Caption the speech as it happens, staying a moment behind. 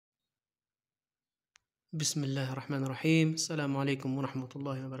بسم الله الرحمن الرحيم. السلام عليكم ورحمة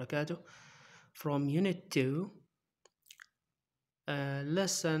الله وبركاته. From Unit 2,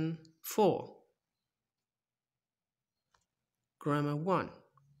 Lesson 4, Grammar 1.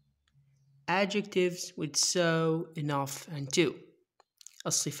 Adjectives with so, enough and to.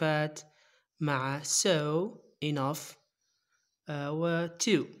 الصفات مع so, enough و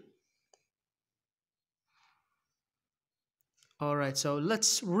to. Alright, so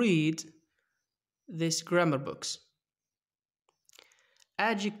let's read these grammar books.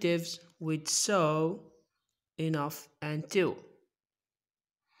 Adjectives with so, enough and to.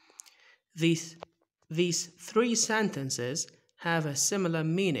 These three sentences have a similar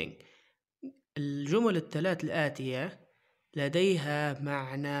meaning. الجمل الثلاث الآتية لديها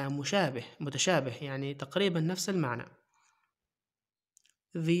معنى متشابه يعني تقريبا نفس المعنى.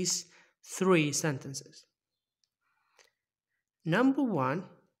 These three sentences. Number 1,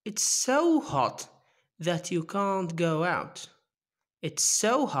 it's so hot that you can't go out. It's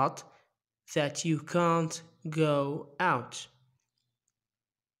so hot that you can't go out.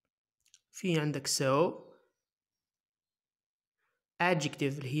 في عندك so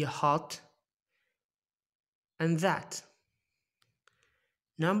adjective اللي هي hot and that.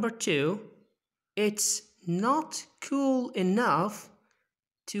 Number 2, it's not cool enough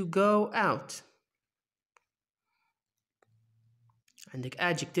to go out. عندك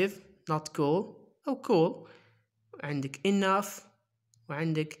adjective not cool أو cool، عندك enough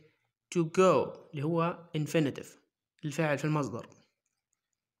وعندك to go اللي هو infinitive الفاعل في المصدر.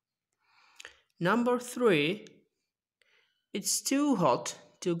 Number 3, it's too hot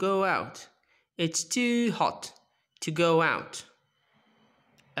to go out. It's too hot to go out.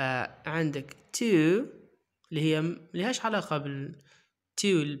 عندك to اللي هي ملهاش علاقة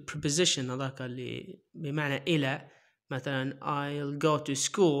to preposition هذاك اللي بمعنى إلى، مثلا I'll go to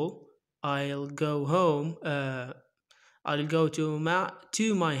school, I'll go home, I'll go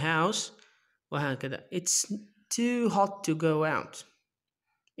to my house وهكذا. It's too hot to go out.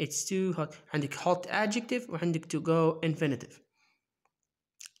 It's too hot. عندك hot adjective وعندك to go infinitive.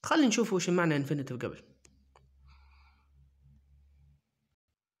 خلينا نشوف وش معنى infinitive قبل.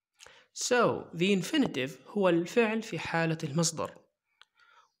 So the infinitive هو الفعل في حالة المصدر،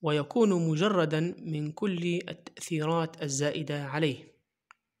 ويكون مجردا من كل التأثيرات الزائدة عليه.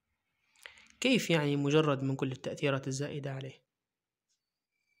 كيف يعني مجرد من كل التأثيرات الزائدة عليه؟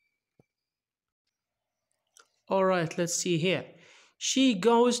 Alright, let's see here. She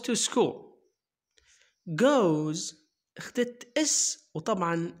goes to school. Goes اخذت اس،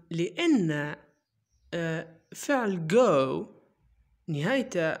 وطبعا لأن فعل go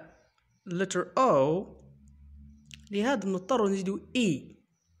نهايته letter O، لهذا نضطر نزيدو E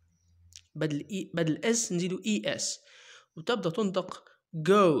بدل اس نزيدو ES وتبدأ تنطق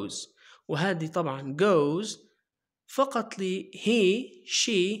goes. وهذه طبعا goes فقط ل he,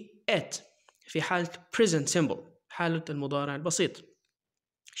 she, it في حالة present simple حالة المضارع البسيط.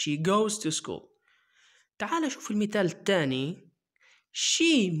 She goes to school. تعال شوف المثال الثاني.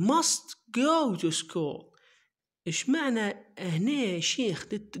 She must go to school. إيش معنى هنا she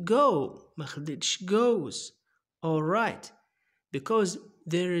أخذت go ما أخذتش goes؟ Alright, because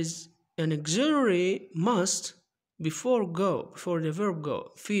there is an auxiliary must before the verb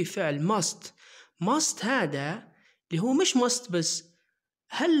go. في فعل must هذا اللي هو مش must بس،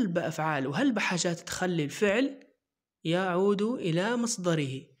 هل بأفعال وهل بحاجات تخلي الفعل يعود إلى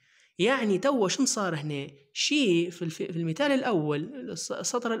مصدره. يعني تو شن صار هنا؟ شي في المثال الأول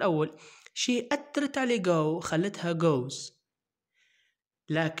السطر الأول شي أثرت عليه go خلتها goes،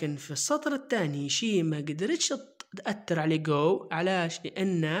 لكن في السطر الثاني شي ما قدرتش تأثر عليه go. علاش؟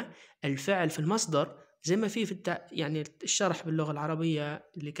 لأن الفعل في المصدر زي ما يعني الشرح باللغة العربية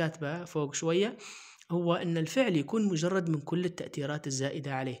اللي كاتبه فوق شوية، هو أن الفعل يكون مجرد من كل التأثيرات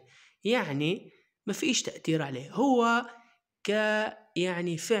الزائدة عليه، يعني ما فيش تأثير عليه، هو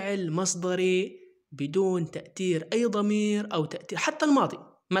يعني فعل مصدري بدون تأثير أي ضمير أو تأثير حتى الماضي.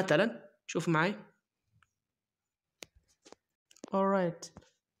 مثلا شوف معي. Alright,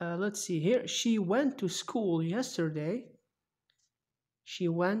 let's see here. She went to school yesterday. She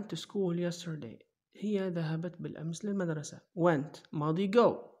went to school yesterday. هي ذهبت بالأمس للمدرسة. Went ماضي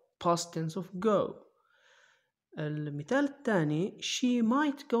go past tense of go. المثال الثاني she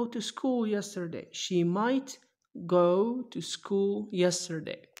might go to school yesterday. She might go to school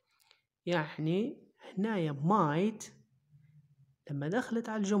yesterday. يعني هنايا might لما دخلت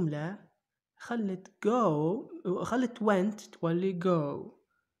على الجملة خلت went تولي go،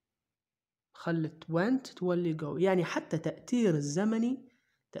 خلت went تولي go، يعني حتى تأثير الزمني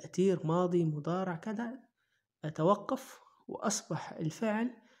تأثير ماضي مضارع كذا توقف وأصبح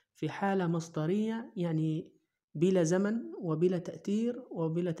الفعل في حالة مصدرية يعني بلا زمن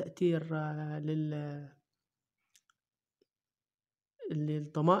وبلا تأثير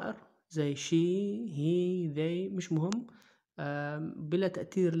للضمائر زي she he they مش مهم. بلا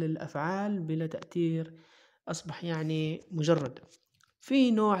تأثير للأفعال، بلا تأثير، أصبح يعني مجرد.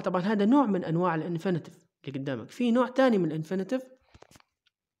 في نوع، طبعا هذا نوع من أنواع الانفينيتيف اللي قدامك. في نوع تاني من الانفينيتيف،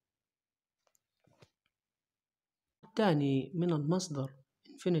 تاني من المصدر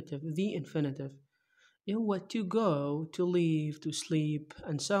infinitive the infinitive اللي هو to go to leave to sleep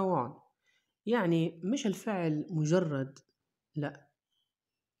and so on. يعني مش الفعل مجرد، لا،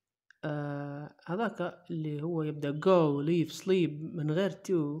 هذاك اللي هو يبدأ go leave sleep من غير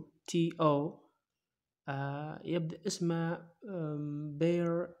to يبدأ اسمه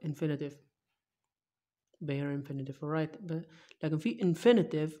bare infinitive alright. لكن في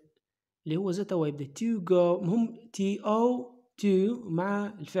infinitive اللي هو زي توا يبدأ to go، مهم to مع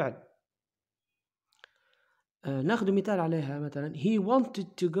الفعل. ناخذ مثال عليها، مثلا he wanted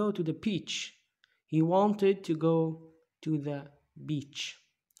to go to the beach. he wanted to go to the beach.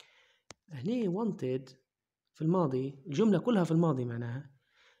 هني wanted في الماضي، الجملة كلها في الماضي معناها.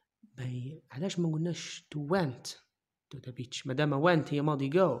 علاش ما قلناش to went to the beach ما دام went هي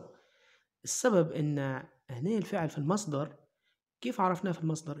ماضي go؟ السبب ان هنا الفعل في المصدر، كيف عرفناه في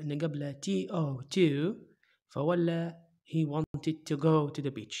المصدر؟ ان قبله to فولا he wanted to go to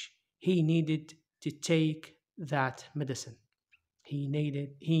the beach. he needed to take that medicine. he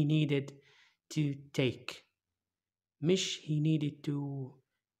needed to take، مش he needed to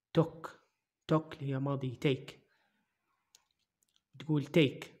took اللي هي ماضي take. تقول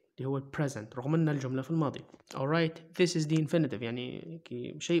take اللي هو present رغم ان الجملة في الماضي. alright this is the infinitive، يعني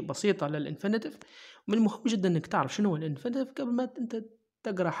شيء بسيط على الانفينيتيف. من المهم جدا انك تعرف شنو هو الانفينيتيف قبل ما انت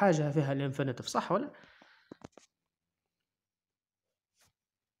تقرأ حاجة فيها الانفينيتيف، صح ولا؟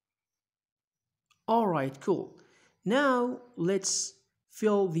 alright cool. now let's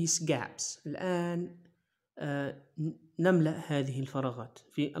fill these gaps. الآن نملأ هذه الفراغات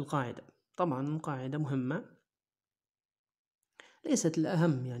في القاعدة. طبعا القاعدة مهمة، ليست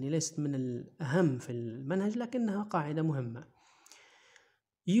الأهم، يعني ليست من الأهم في المنهج، لكنها قاعدة مهمة.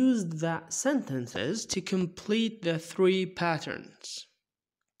 use the sentences to complete the three patterns.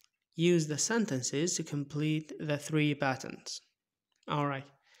 use the sentences to complete the three patterns. alright,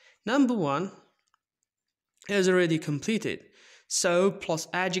 number one is already completed. So plus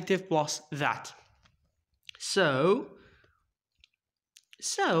adjective plus that.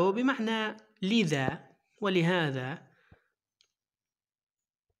 so بمعنى لذا ولهذا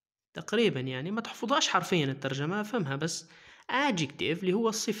تقريبا، يعني ما تحفظهاش حرفيا الترجمة، فهمها بس. adjective اللي هو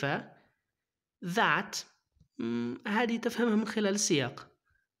الصفة، that هذه تفهمها من خلال السياق.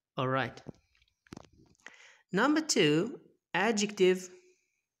 alright. number two, adjective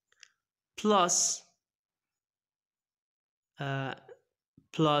plus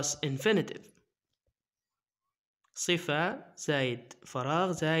infinitive. صفة زائد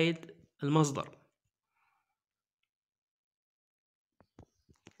فراغ زائد المصدر.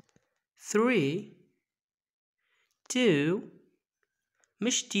 3 to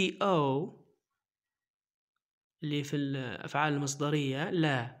مش to اللي في الأفعال المصدرية،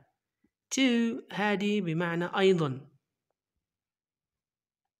 لا، to هذه بمعنى أيضا.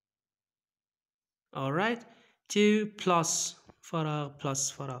 alright. to plus فراغ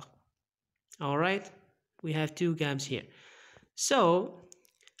plus فراغ. alright, we have two gaps here. so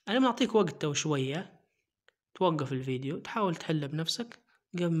أنا بنعطيك وقت تو شوية توقف الفيديو تحاول تحل بنفسك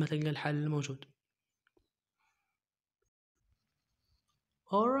قبل ما تلقى الحل الموجود.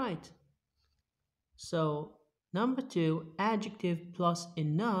 alright. so number two, adjective plus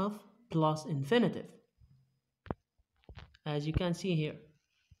enough plus infinitive. As you can see here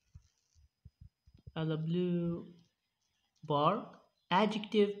at the blue bar,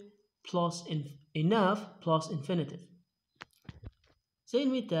 adjective plus enough plus infinitive. زي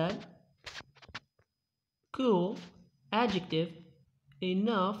المثال cool adjective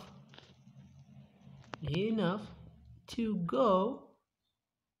enough to go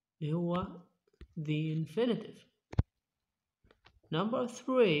اللي هو the infinitive. number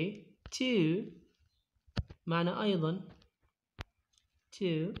three, to معنى أيضا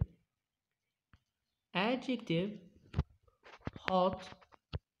to adjective hot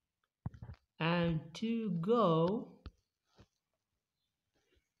and to go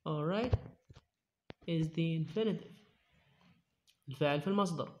alright is the infinitive. الفعل في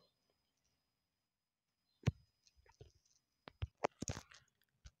المصدر.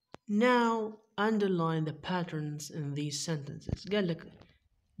 now underline the patterns in these sentences. قال لك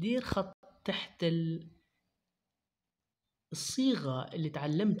دير خط تحت الصيغة اللي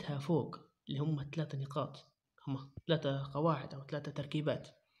تعلمتها فوق اللي هم 3 نقاط، هم 3 قواعد أو 3 تركيبات،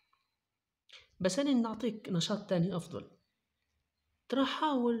 بس أنا نعطيك نشاط تاني أفضل. ترى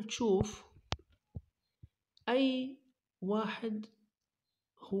حاول تشوف أي واحد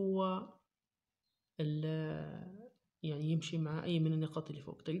هو يعني يمشي مع أي من النقاط اللي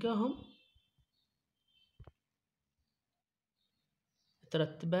فوق، تلقاهم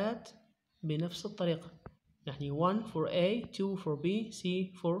ترتبات بنفس الطريقة، يعني 1 for A, 2 for B,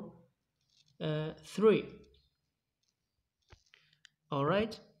 C for 3.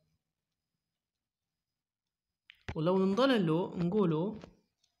 alright. ولو ننظل له نقوله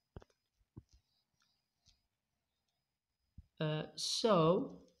so،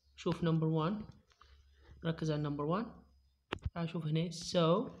 شوف number 1، ركز على number 1. تعال شوف هنا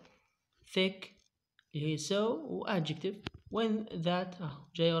so thick اللي هي so و adjective when that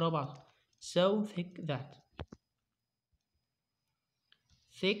جاي ورا بعض. so thick that.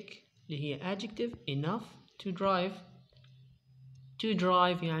 thick اللي هي adjective. enough to drive. to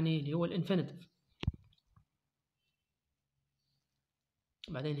drive يعني اللي هو الانفينيتيف.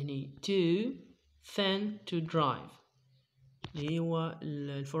 بعدين هني too thin to drive اللي هو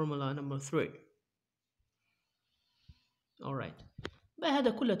الفورمولا نمبر 3. alright. بقى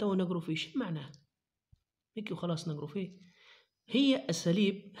هذا كله تو نقروا فيه شو معناه هيك وخلاص نقروا فيه. هي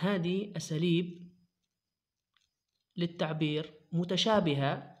أساليب، هذه أساليب للتعبير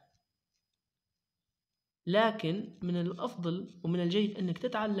متشابهة، لكن من الأفضل ومن الجيد أنك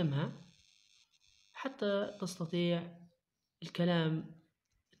تتعلمها حتى تستطيع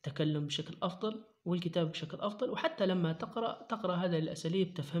التكلم بشكل أفضل والكتاب بشكل أفضل، وحتى لما تقرأ هذه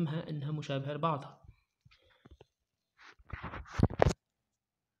الأساليب تفهمها أنها مشابهة لبعضها.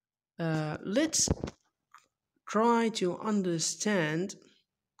 Let's try to understand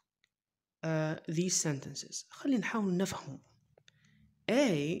these sentences. خلينا نحاول نفهم.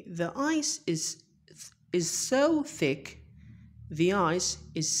 A. The ice is so thick. The ice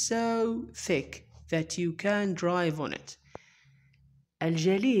is so thick that you can drive on it.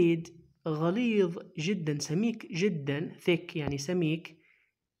 الجليد غليظ جدا، سميك جدا. thick يعني سميك.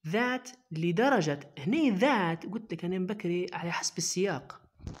 that لدرجة، هني that قلت لك أنا بكري على حسب السياق،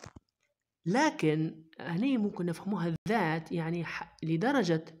 لكن هني ممكن نفهموها that يعني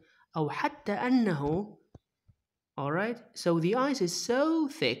لدرجة أو حتى أنه. alright. so the ice is so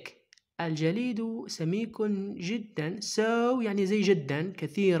thick. الجليد سميك جدا. so يعني زي جدا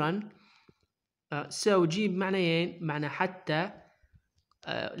كثيرا. so جيب معنيين، معنى حتى،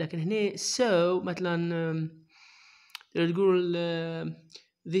 لكن هنا so مثلا تقول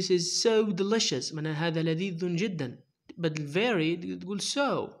this is so delicious، معنى هذا لذيذ جدا. بدل very تقول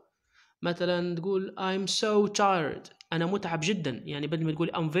so. مثلا تقول I'm so tired، أنا متعب جدا، يعني بدل ما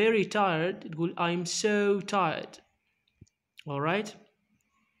تقول I'm very tired تقول I'm so tired. alright.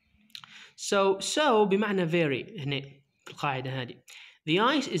 so بمعنى very هنا في القاعدة هذه. the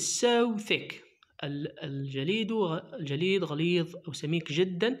ice is so thick. الجليد غليظ أو سميك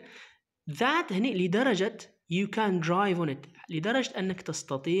جدا. that هنا لدرجة you can drive on it، لدرجة أنك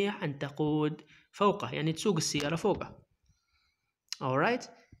تستطيع أن تقود فوقه، يعني تسوق السيارة فوقه. alright.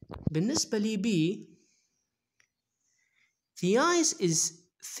 بالنسبة لي B. the ice is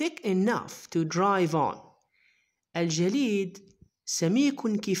thick enough to drive on. الجليد سميك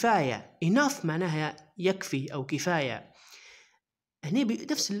كفاية. enough معناها يكفي أو كفاية. هنا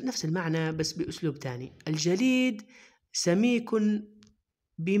نفس المعنى بس بأسلوب تاني. الجليد سميك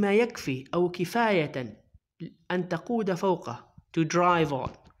بما يكفي أو كفاية أن تقود فوقه. to drive on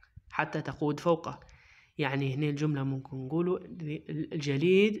حتى تقود فوقه. يعني هنا الجملة ممكن نقوله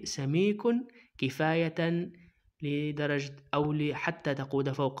الجليد سميك كفاية لدرجة أو حتى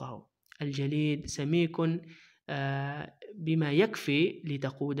تقود فوقه. الجليد سميك بما يكفي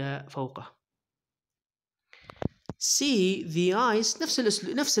لتقود فوقه. C. the ice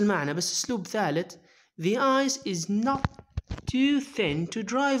نفس المعنى بس أسلوب ثالث. the ice is not too thin to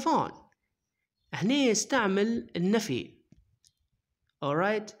drive on. هنا يستعمل النفي.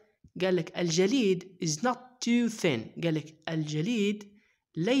 alright. قال لك الجليد is not too thin. قال لك الجليد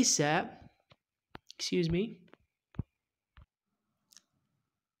ليس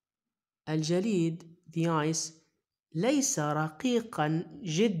الجليد the ice ليس رقيقا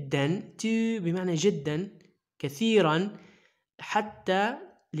جدا. to بمعنى جدا كثيرا حتى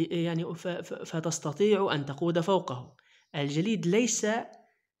يعني فتستطيع أن تقود فوقه. الجليد ليس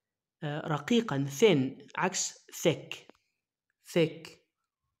رقيقا thin عكس thick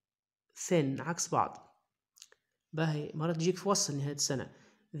thin عكس بعض. باهي مرات تجيك في وصل نهاية السنة.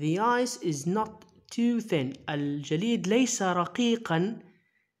 the ice is not too thin. الجليد ليس رقيقا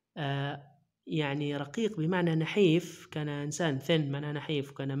يعني رقيق بمعنى نحيف، كان إنسان thin معنى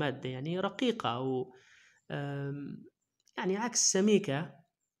نحيف، وكان مادة يعني رقيقة أو يعني عكس سميكة.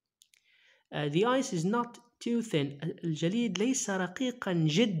 The ice is not too thin. الجليد ليس رقيقا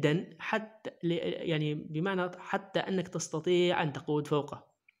جدا حتى يعني بمعنى حتى أنك تستطيع أن تقود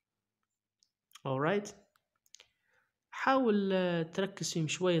فوقه. alright. حاول تركز فيهم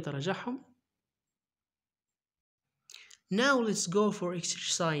شوية تراجعهم. Now let's go for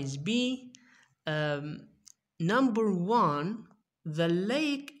exercise B. Number 1. The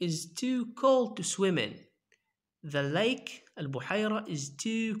lake is too cold to swim in. The lake البحيرة is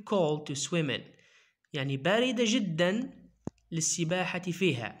too cold to swim in. يعني باردة جدا للسباحة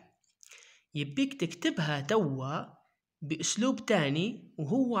فيها. يبيك تكتبها توا بأسلوب تاني،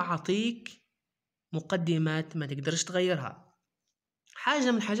 وهو عطيك مقدمات ما تقدرش تغيرها.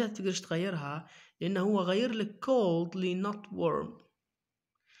 حاجة من الحاجات تقدرش تغيرها لأنه هو غير لك cold ل not warm.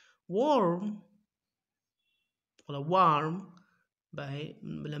 warm ولا warm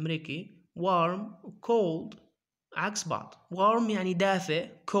بالأمريكي warm و cold عكس بعض. warm يعني دافئ،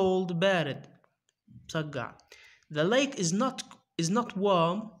 cold بارد مسقع. The lake is not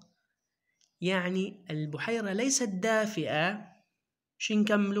warm يعني البحيرة ليست دافئة. شو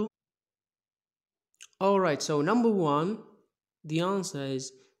نكملوا؟ Alright, so number 1, the answer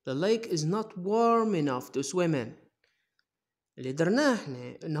is the lake is not warm enough to swim in. اللي درناه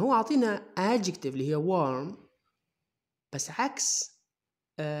احنا انه هو عطينا adjective اللي هي warm بس عكس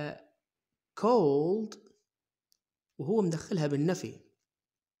cold وهو مدخلها بالنفي.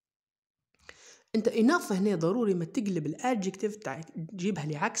 انت enough هنا ضروري ما تقلب الادجكتيف تجيبها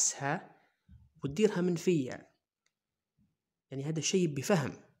لعكسها وتديرها منفية، يعني هذا شيء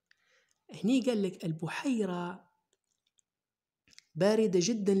بفهم. هني قال لك البحيرة باردة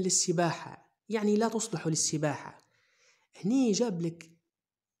جدا للسباحة، يعني لا تصلح للسباحة. هني جاب لك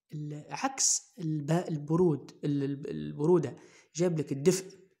عكس البرودة،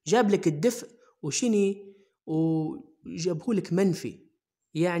 جاب لك الدفء وشني وجابه لك منفي،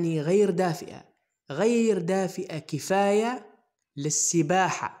 يعني غير دافئة كفاية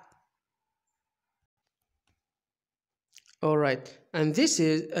للسباحة. Alright, and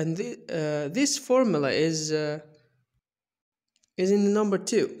this formula is in number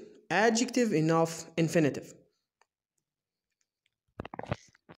 2, adjective enough infinitive.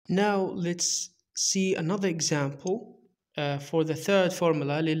 Now let's see another example for the third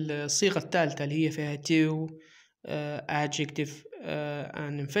formula للصيغة الثالثة اللي هي فيها to adjective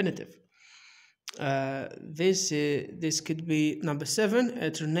and infinitive. This could be number 7,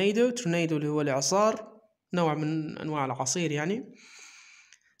 a tornado اللي هو الإعصار، نوع من أنواع العصير يعني.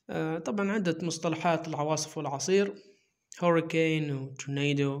 طبعا عدة مصطلحات العواصف والعصير، hurricane و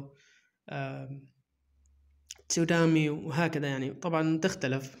tornado تسونامي وهكذا يعني، طبعا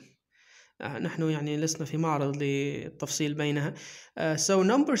تختلف. نحن يعني لسنا في معرض للتفصيل بينها. So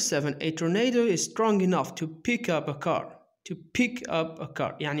number 7, a tornado is strong enough to pick up a car.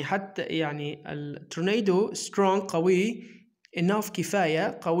 يعني حتى يعني التورنيدو strong قوي، enough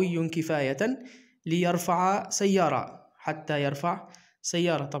كفاية، قوي كفاية ليرفع سيارة، حتى يرفع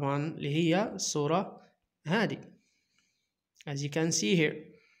سيارة، طبعا اللي هي الصورة هذه as you can see here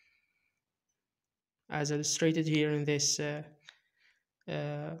as illustrated here in this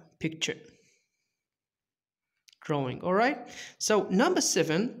picture drawing. Alright, so number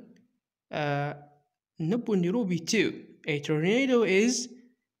 7 نبو نديرو ب 2. A tornado is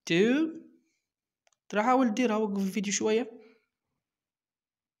to ترى حاول ديرها، وقف الفيديو شوية.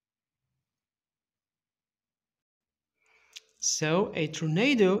 So a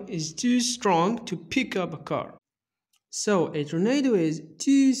tornado is too strong to pick up a car. So a tornado is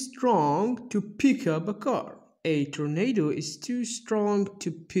too strong to pick up a car. A tornado is too strong to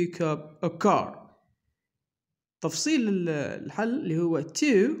pick up a car. تفصيل الحل اللي هو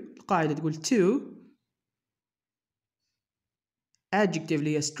to، القاعدة تقول to adjective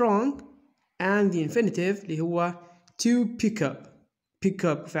اللي هي strong and the infinitive اللي هو to pick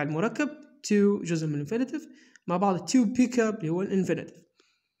up فعل مركب، to جزء من infinitive مع بعض to pick up اللي هو infinitive.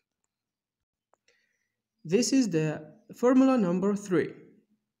 This is the formula number 3.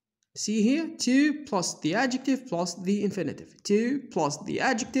 See here, to plus the adjective plus the infinitive. To plus the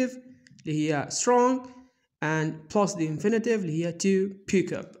adjective اللي هي strong and plus the infinitive اللي هي to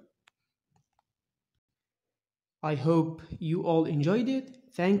pick up. I hope you all enjoyed it.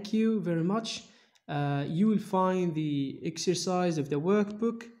 Thank you very much. You will find the exercise of the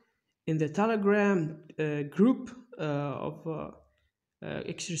workbook in the Telegram group of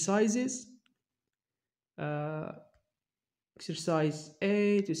exercises. Exercise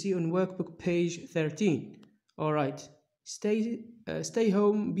A to see on workbook page 13. All right. Stay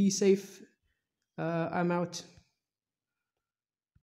home. Be safe. I'm out.